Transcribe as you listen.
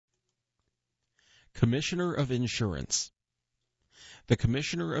Commissioner of Insurance. The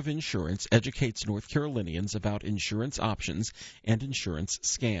Commissioner of Insurance educates North Carolinians about insurance options and insurance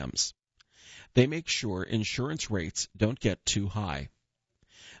scams. They make sure insurance rates don't get too high.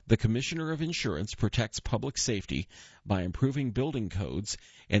 The Commissioner of Insurance protects public safety by improving building codes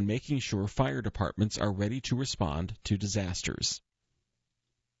and making sure fire departments are ready to respond to disasters.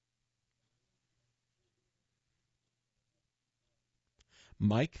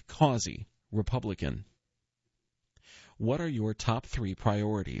 Mike Causey, Republican. What are your top 3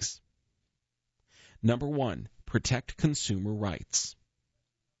 priorities? Number 1, protect consumer rights.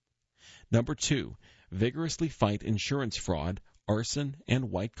 Number 2, vigorously fight insurance fraud, arson,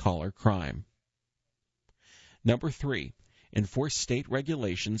 and white-collar crime. Number 3, enforce state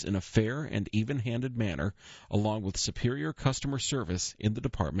regulations in a fair and even-handed manner, along with superior customer service in the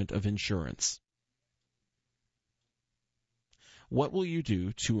Department of Insurance. What will you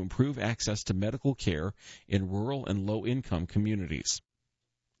do to improve access to medical care in rural and low-income communities?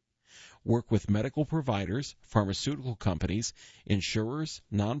 Work with medical providers, pharmaceutical companies, insurers,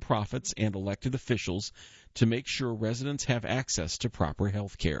 nonprofits, and elected officials to make sure residents have access to proper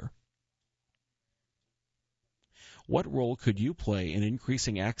health care. What role could you play in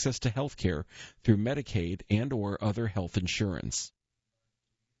increasing access to health care through Medicaid and/or other health insurance?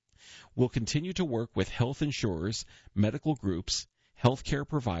 We'll continue to work with health insurers, medical groups, healthcare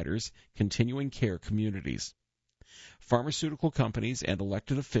providers, continuing care communities, pharmaceutical companies, and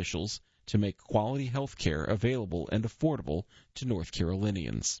elected officials to make quality health care available and affordable to North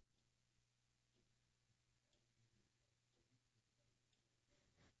Carolinians.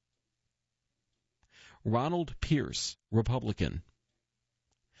 Ronald Pierce, Republican.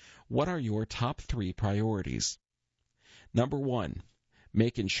 What are your top 3 priorities? Number 1,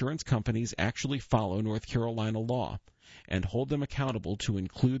 make insurance companies actually follow North Carolina law and hold them accountable to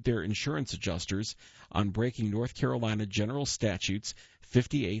include their insurance adjusters on breaking North Carolina General Statutes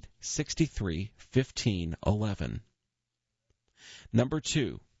 58, 63, 15, 11. Number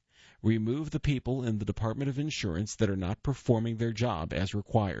 2, remove the people in the Department of Insurance that are not performing their job as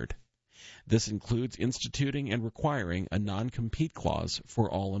required. This includes instituting and requiring a non-compete clause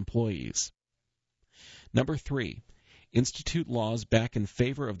for all employees. Number 3, institute laws back in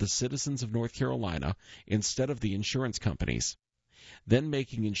favor of the citizens of North Carolina instead of the insurance companies, then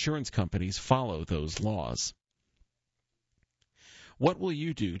making insurance companies follow those laws. What will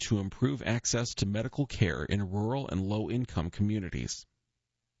you do to improve access to medical care in rural and low-income communities?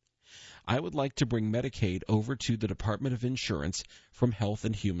 I would like to bring Medicaid over to the Department of Insurance from Health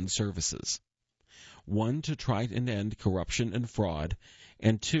and Human Services. 1, to try and end corruption and fraud,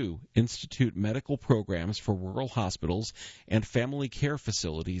 and 2, institute medical programs for rural hospitals and family care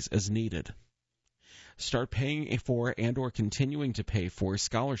facilities as needed. Start paying for and/or continuing to pay for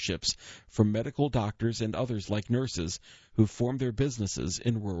scholarships for medical doctors and others like nurses who form their businesses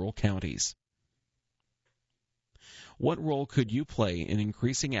in rural counties. What role could you play in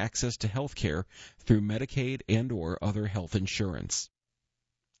increasing access to health care through Medicaid and/or other health insurance?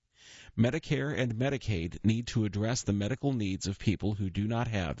 Medicare and Medicaid need to address the medical needs of people who do not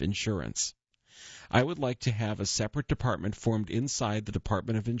have insurance. I would like to have a separate department formed inside the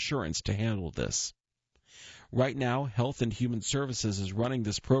Department of Insurance to handle this. Right now, Health and Human Services is running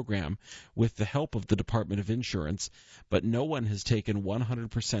this program with the help of the Department of Insurance, but no one has taken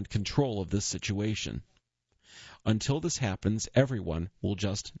 100% control of this situation. Until this happens, everyone will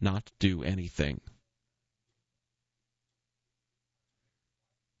just not do anything.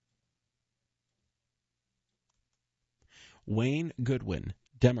 Wayne Goodwin,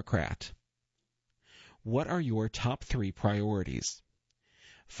 Democrat. What are your top 3 priorities?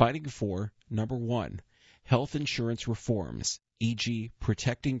 Fighting for, number 1, health insurance reforms, e.g.,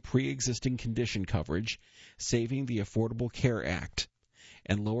 protecting pre-existing condition coverage, saving the Affordable Care Act,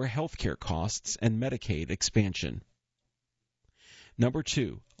 and lower health care costs and Medicaid expansion. Number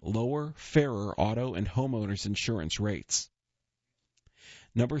 2, lower, fairer auto and homeowners insurance rates.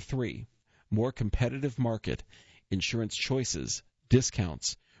 Number 3, more competitive market, insurance choices,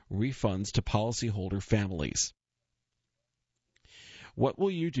 discounts, refunds to policyholder families. What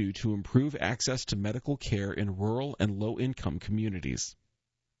will you do to improve access to medical care in rural and low-income communities?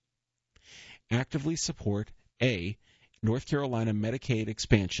 Actively support A, North Carolina Medicaid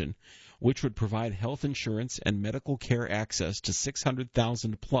expansion, which would provide health insurance and medical care access to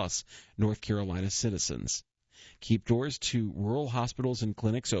 600,000-plus North Carolina citizens. Keep doors to rural hospitals and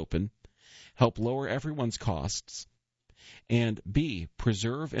clinics open, help lower everyone's costs, and B,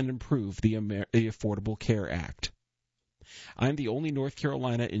 preserve and improve the Affordable Care Act. I'm the only North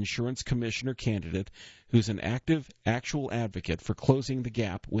Carolina insurance commissioner candidate who's an active, actual advocate for closing the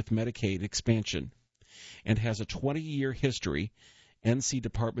gap with Medicaid expansion. and has a 20-year history, NC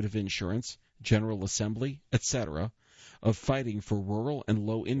Department of Insurance, General Assembly, etc., of fighting for rural and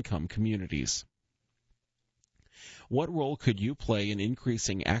low-income communities. What role could you play in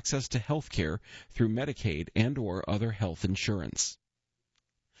increasing access to health care through Medicaid and/or other health insurance?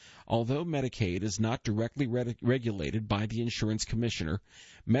 Although Medicaid is not directly regulated by the insurance commissioner,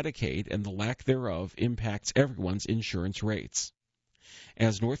 Medicaid and the lack thereof impacts everyone's insurance rates.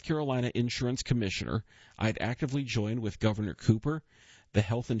 As North Carolina Insurance Commissioner, I'd actively join with Governor Cooper, the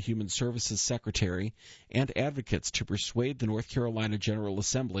Health and Human Services Secretary, and advocates to persuade the North Carolina General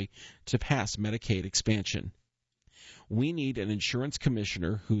Assembly to pass Medicaid expansion. We need an insurance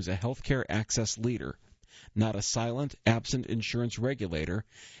commissioner who's a healthcare access leader, not a silent, absent insurance regulator,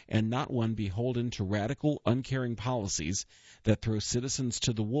 and not one beholden to radical, uncaring policies that throw citizens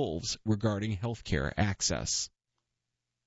to the wolves regarding healthcare access.